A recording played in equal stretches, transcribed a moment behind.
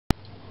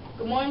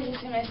Good morning,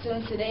 GCMS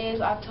students. Today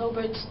is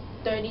October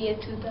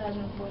 30th,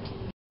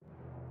 2014.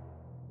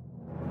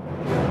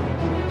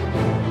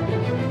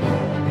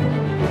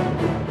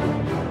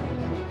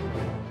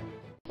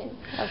 Okay.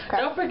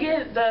 Don't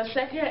forget the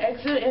second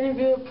exit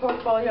interview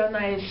portfolio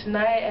night is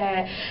tonight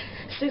at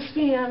 6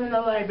 p.m. in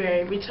the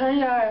library. Return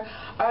your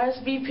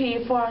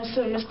RSVP forms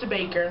to Mr.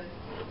 Baker.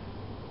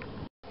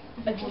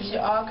 Attention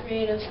all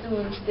creative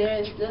students, there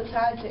is still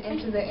time to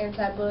enter the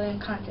anti-bullying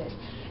contest.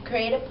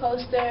 Create a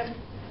poster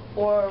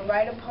or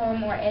write a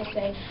poem or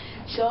essay.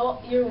 Show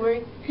your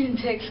work and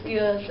tech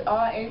skills.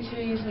 All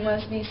entries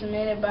must be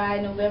submitted by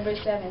November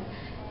 7th.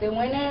 The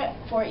winner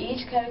for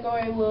each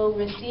category will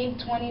receive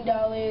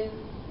 $20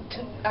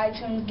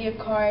 iTunes gift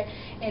card,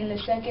 and the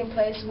second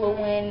place will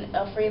win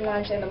a free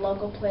lunch at a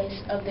local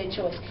place of their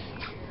choice.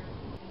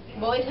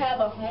 Boys have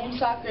a home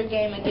soccer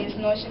game against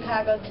North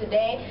Chicago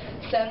today.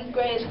 7th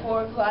grade is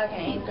 4 o'clock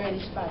and 8th grade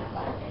is 5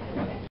 o'clock.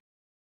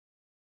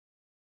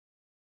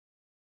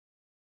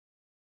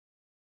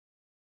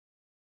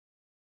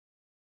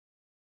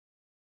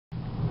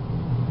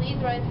 Please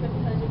rise for the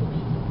Pledge of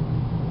Allegiance.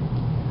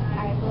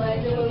 I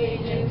pledge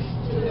allegiance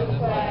to the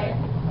flag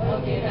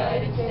of the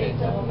United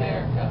States of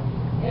America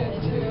and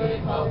to the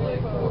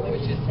republic for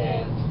which it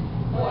stands,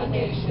 one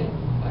nation,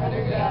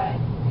 under God,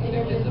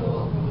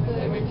 indivisible, with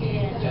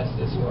liberty and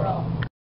justice for all.